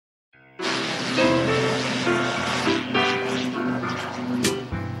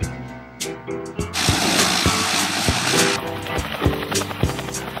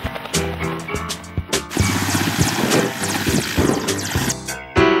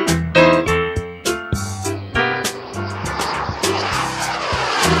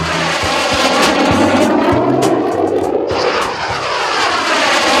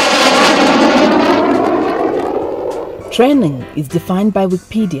Training is defined by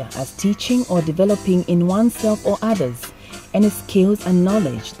Wikipedia as teaching or developing in oneself or others any skills and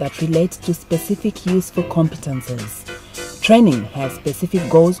knowledge that relate to specific useful competences. Training has specific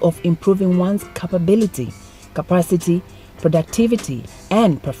goals of improving one's capability, capacity, productivity,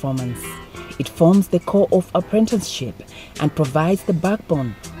 and performance. It forms the core of apprenticeship and provides the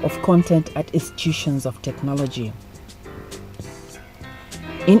backbone of content at institutions of technology.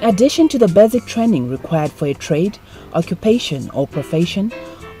 In addition to the basic training required for a trade, occupation or profession,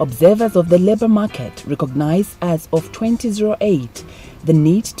 observers of the labor market recognize as of 2008 the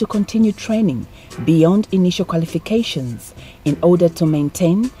need to continue training beyond initial qualifications in order to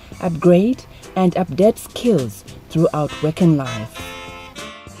maintain, upgrade, and update skills throughout working life.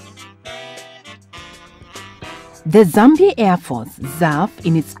 The Zambia Air Force, ZAF,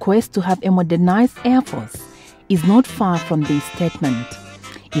 in its quest to have a modernized Air Force, is not far from this statement.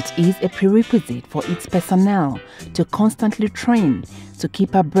 It is a prerequisite for its personnel to constantly train to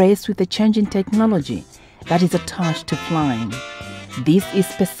keep abreast with the changing technology that is attached to flying. This is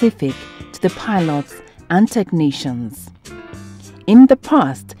specific to the pilots and technicians. In the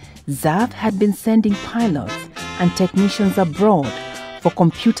past, ZAF had been sending pilots and technicians abroad for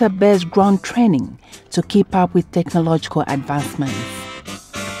computer-based ground training to keep up with technological advancements.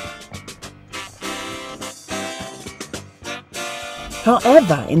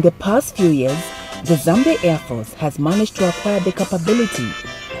 However, in the past few years, the Zambia Air Force has managed to acquire the capability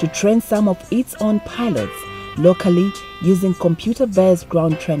to train some of its own pilots locally using computer-based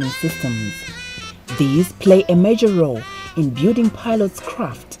ground training systems. These play a major role in building pilots'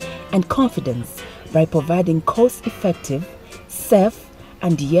 craft and confidence by providing cost-effective, safe,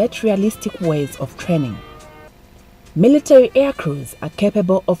 and yet realistic ways of training. Military aircrews are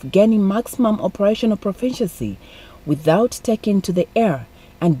capable of gaining maximum operational proficiency without taking to the air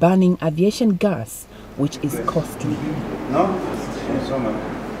and burning aviation gas, which is costly. No? So much.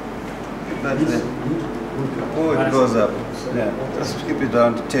 That's it. Oh, it goes up. Yeah, just keep it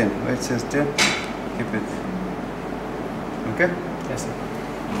down to 10. Where it says 10, keep it. Okay? Yes,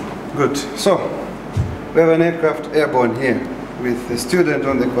 sir. Good. So, we have an aircraft airborne here with the student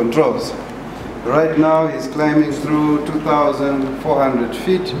on the controls. Right now he's climbing through 2,400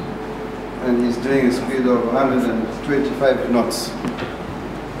 feet and he's doing a speed of 125 knots.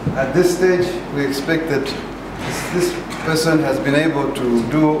 At this stage, we expect that this person has been able to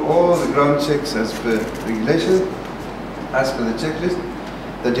do all the ground checks as per regulation, as per the checklist,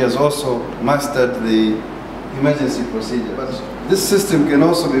 that he has also mastered the emergency procedure. But this system can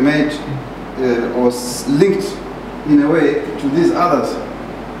also be made or linked in a way to these others.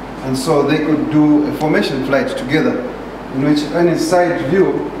 And so they could do a formation flight together, in which any side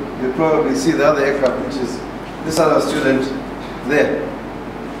view, you probably see the other aircraft, which is this other student there,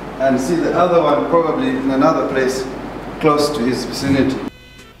 and see the other one probably in another place close to his vicinity.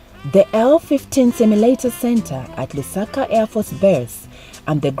 The L-15 Simulator Center at Lusaka Air Force Base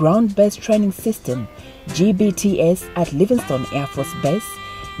and the Ground-Based Training System GBTS at Livingston Air Force Base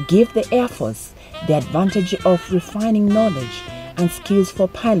give the Air Force the advantage of refining knowledge and skills for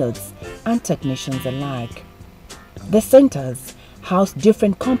pilots and technicians alike. The centers house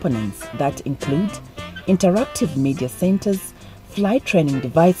different components that include interactive media centers, flight training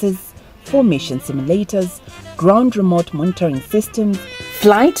devices, formation simulators, ground remote monitoring systems,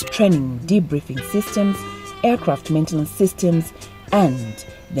 flight training debriefing systems, aircraft maintenance systems, and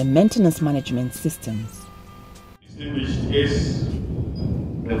the maintenance management systems. Distinguished guests,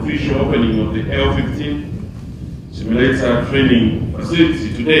 the official opening of the L-15 Simulator Training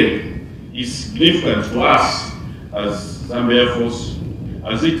Facility today is significant to us as Zambia Air Force,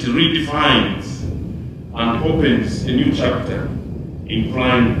 as it redefines and opens a new chapter in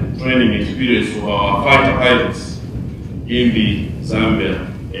flying training experience of our fighter pilots in the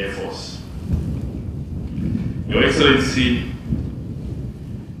Zambia Air Force. Your Excellency,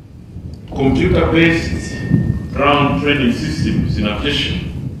 computer-based ground training systems in aviation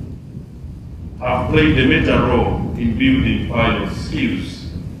have played a major role in building pilot skills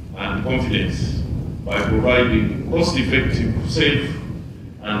and confidence by providing cost-effective, safe,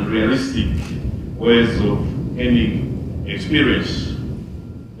 and realistic ways of gaining experience.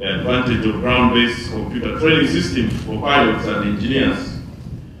 The advantage of ground-based computer training systems for pilots and engineers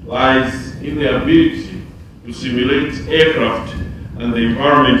lies in their ability to simulate aircraft and the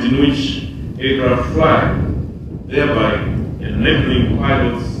environment in which aircraft fly, thereby enabling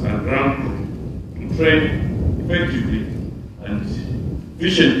pilots and ground crew to train effectively and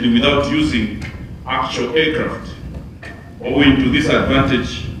efficiently without using actual aircraft. Owing to this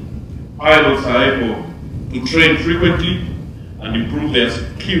advantage, pilots are able to train frequently and improve their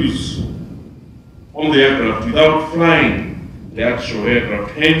skills on the aircraft without flying the actual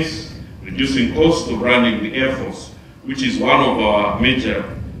aircraft, hence reducing cost of running the Air Force, which is one of our major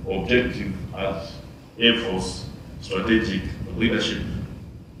objectives as Air Force strategic leadership.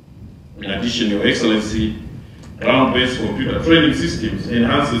 In addition, Your Excellency, ground-based computer training systems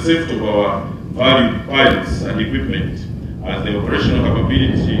enhance the safety of our valued pilots and equipment, as the operational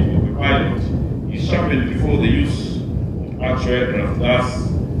capability of the pilot is sharpened before the use of actual aircraft. Thus,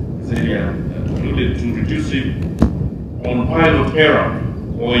 this area alluded to reducing on-pilot error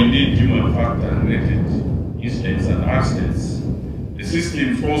or indeed human factor-related incidents and accidents. The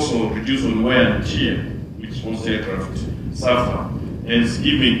systems also reduce on wear and tear, which most aircraft suffer, hence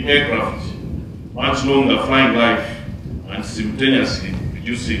giving aircraft much longer flying life and simultaneously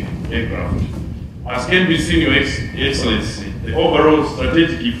reducing aircraft. As can be seen, Your Excellency, the overall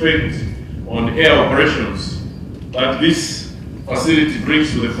strategic effect on air operations that this facility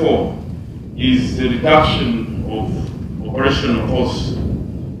brings to the fore is the reduction of operational costs,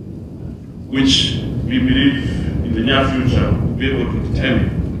 which we believe in the near future will be able to determine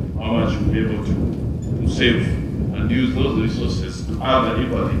how much we'll be able to save and use those resources to other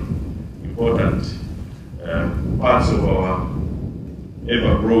equally important parts of our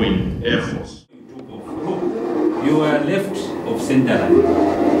ever-growing Air Force. You are left of center line.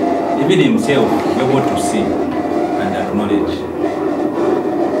 Even himself able to see and acknowledge.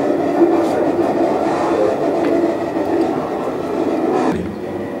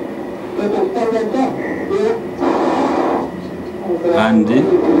 And the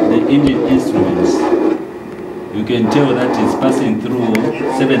engine instruments, you can tell that it's passing through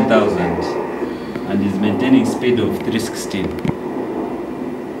 7,000 and is maintaining speed of 316.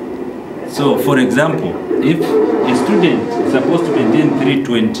 So, for example, if a student is supposed to maintain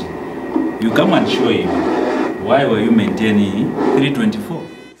 320, you come and show him, why were you maintaining 324?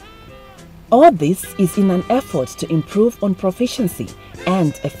 All this is in an effort to improve on proficiency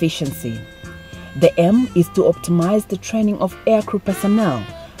and efficiency. The aim is to optimize the training of aircrew personnel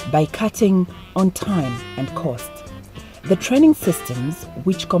by cutting on time and cost. The training systems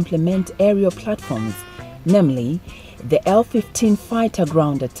which complement aerial platforms, namely the L-15 fighter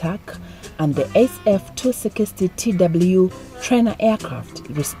ground attack and the SF-260TW trainer aircraft,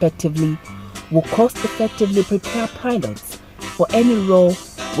 respectively, will cost-effectively prepare pilots for any role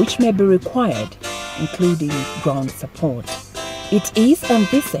which may be required, including ground support. It is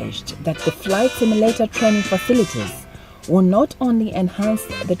envisaged that the flight simulator training facilities will not only enhance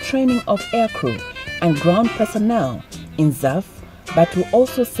the training of aircrew and ground personnel in ZAF, but will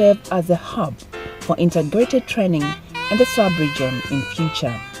also serve as a hub for integrated training in the sub-region in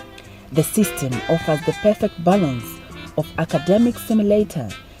future. The system offers the perfect balance of academic simulator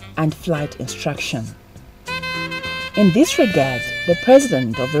and flight instruction. In this regard, the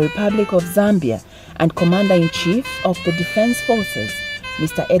President of the Republic of Zambia and Commander-in-Chief of the Defense Forces,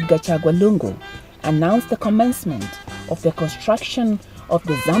 Mr. Edgar Chagwa Lungu, announced the commencement of the construction of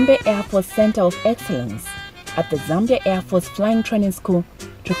the Zambia Air Force Center of Excellence at the Zambia Air Force Flying Training School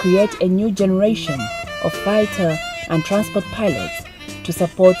to create a new generation of fighter and transport pilots to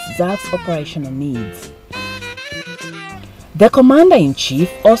support ZAF's operational needs. The Commander-in-Chief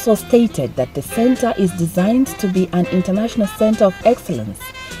also stated that the center is designed to be an international center of excellence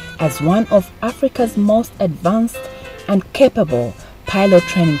as one of Africa's most advanced and capable pilot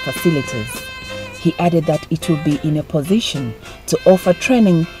training facilities. He added that it will be in a position to offer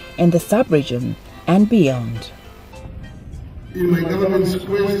training in the sub-region and beyond. In my government's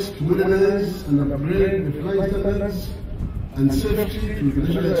quest to modernize and upgrade the flight standards and safety to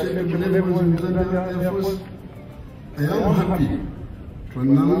internationally acceptable levels in the Zambia Air Force, I am happy to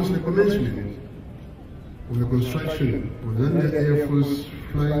announce the commencement of the construction of the Zambia Air Force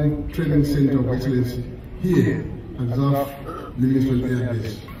Flying Training Center of Excellence here at ZAF Livingston Air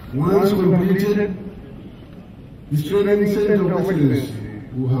Base. Once completed, this training center of excellence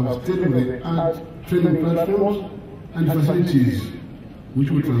will have state-of-the-art training platforms and facilities which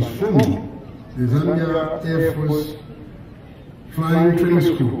will transform the Zambia Air Force Flying Training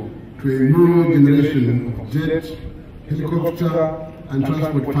School to a new generation of jet, helicopter and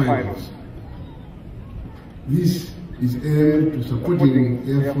transport pilots. This is aimed to supporting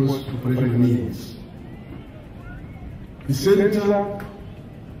Air Force operational needs. The center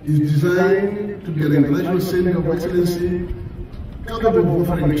is designed to be an international center of excellency capable of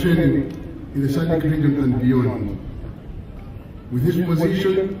offering training in the SADC region and beyond. With this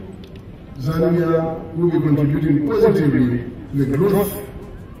position, Zambia will be contributing positively to the growth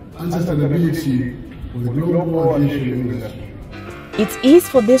and sustainability of the global aviation industry. It is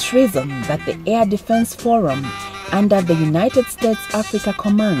for this reason that the Air Defense Forum under the United States Africa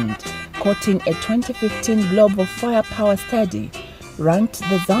Command, quoting a 2015 Global Firepower Study, ranked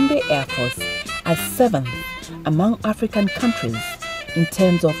the Zambia Air Force as 7th among African countries in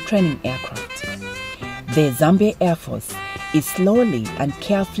terms of training aircraft. The Zambia Air Force is slowly and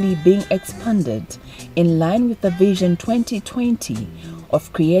carefully being expanded in line with the Vision 2020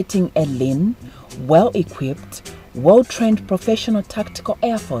 of creating a lean, well-equipped, well-trained professional tactical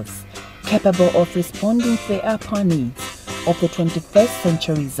air force capable of responding to the air power needs of the 21st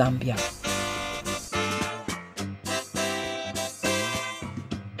century Zambia.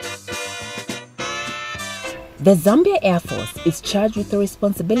 The Zambia Air Force is charged with the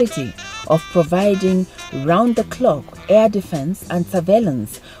responsibility of providing round-the-clock air defense and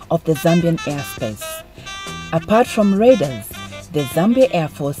surveillance of the Zambian airspace. Apart from radars, the Zambia Air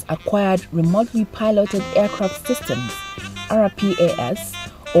Force acquired remotely piloted aircraft systems, RPAS,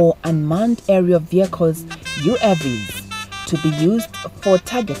 or unmanned aerial vehicles, UAVs, to be used for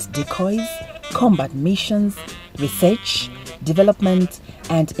target decoys, combat missions, research, development,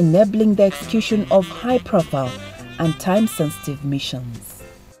 and enabling the execution of high-profile and time-sensitive missions.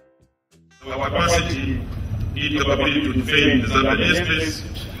 Our capacity is the ability to defend the Zambian airspace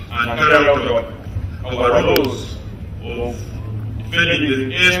and carry out our roles of defending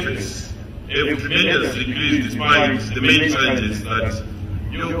the airspace have tremendously increased despite the many challenges that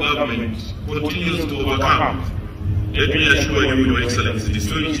your government continues to overcome. Let me assure you, Your Excellency, the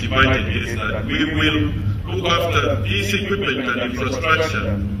story divided is that we will look after this equipment and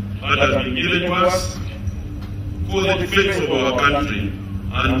infrastructure that has been given to us for the defense of our country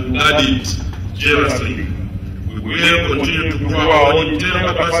and guard it jealously. We will continue to grow our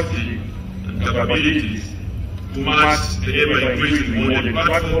internal capacity and capabilities to match the ever-increasing modern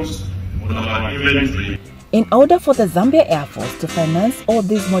platforms on our inventory. In order for the Zambia Air Force to finance all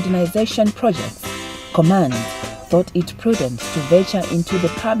these modernization projects, Command thought it prudent to venture into the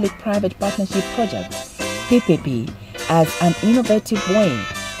Public-Private Partnership Project, PPP, as an innovative way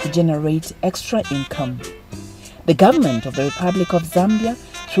to generate extra income. The government of the Republic of Zambia,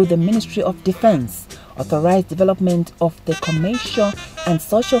 through the Ministry of Defense, authorized development of the commercial and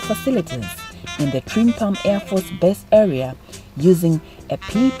social facilities in the Trimpam Air Force Base area using a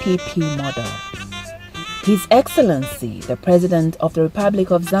PPP model. His Excellency, the President of the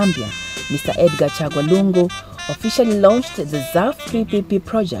Republic of Zambia, Mr. Edgar Chagwa Lungu, officially launched the ZAF PPP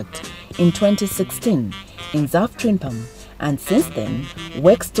project in 2016 in ZAF Trimpam, and since then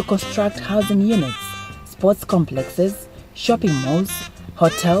works to construct housing units, sports complexes, shopping malls,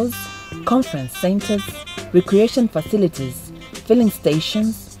 hotels, conference centers, recreation facilities, filling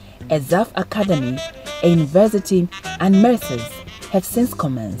stations, a ZAF academy, a university, and MERSES have since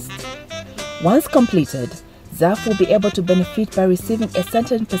commenced. Once completed, ZAF will be able to benefit by receiving a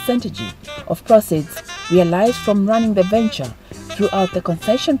certain percentage of proceeds realized from running the venture throughout the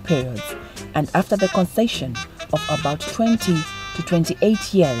concession periods, and after the concession of about 20 to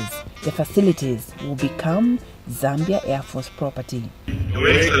 28 years, the facilities will become Zambia Air Force property. Your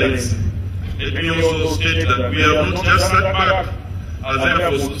Excellency, let me also state that we have not just sat back as Air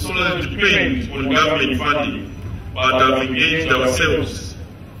Force to solely depend on government funding, but have engaged ourselves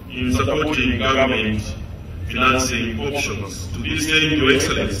in supporting government financing options. To this end, Your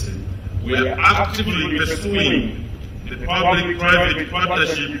Excellency, we are actively pursuing the Public-Private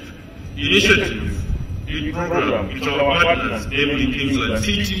Partnership Initiative program with our partners, namely Kingsland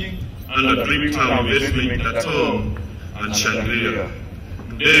City and the Dreamtown Investment at Home and Shangri-La.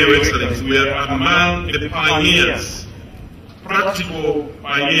 Today, Your Excellency, we are among the pioneers, practical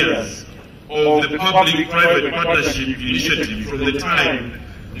pioneers of the Public-Private Partnership Initiative from the time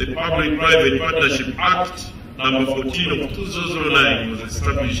the Public-Private Partnership Act number 14 of 2009 was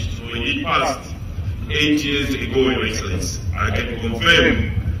established, so it passed 8 years ago, Your Excellency. I can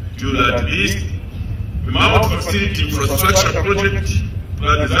confirm to you that this Mount Facility Infrastructure Project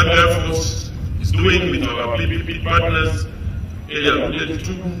that the Zambia Air Force is doing with our PPP partners alluded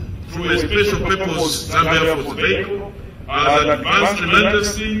to through a special purpose Zambia Air Force vehicle has advanced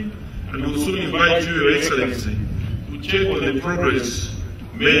tremendously, and will soon invite you, Your Excellency, to check on the progress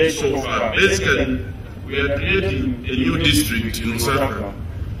made so far. Basically, we are creating a new district in Lusaka,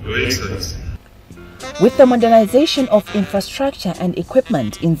 Your Excellency. With the modernization of infrastructure and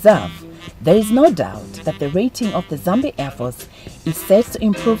equipment in ZAF, There is no doubt that the rating of the Zambia Air Force is set to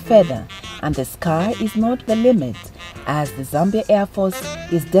improve further, and the sky is not the limit, as the Zambia Air Force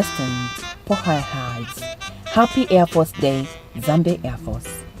is destined for high heights. Happy Air Force Day, Zambia Air Force.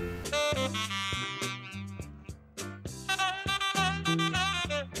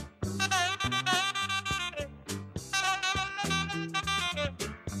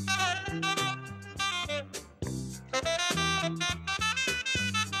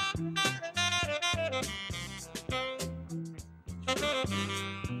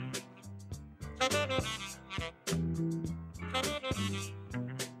 Thank you.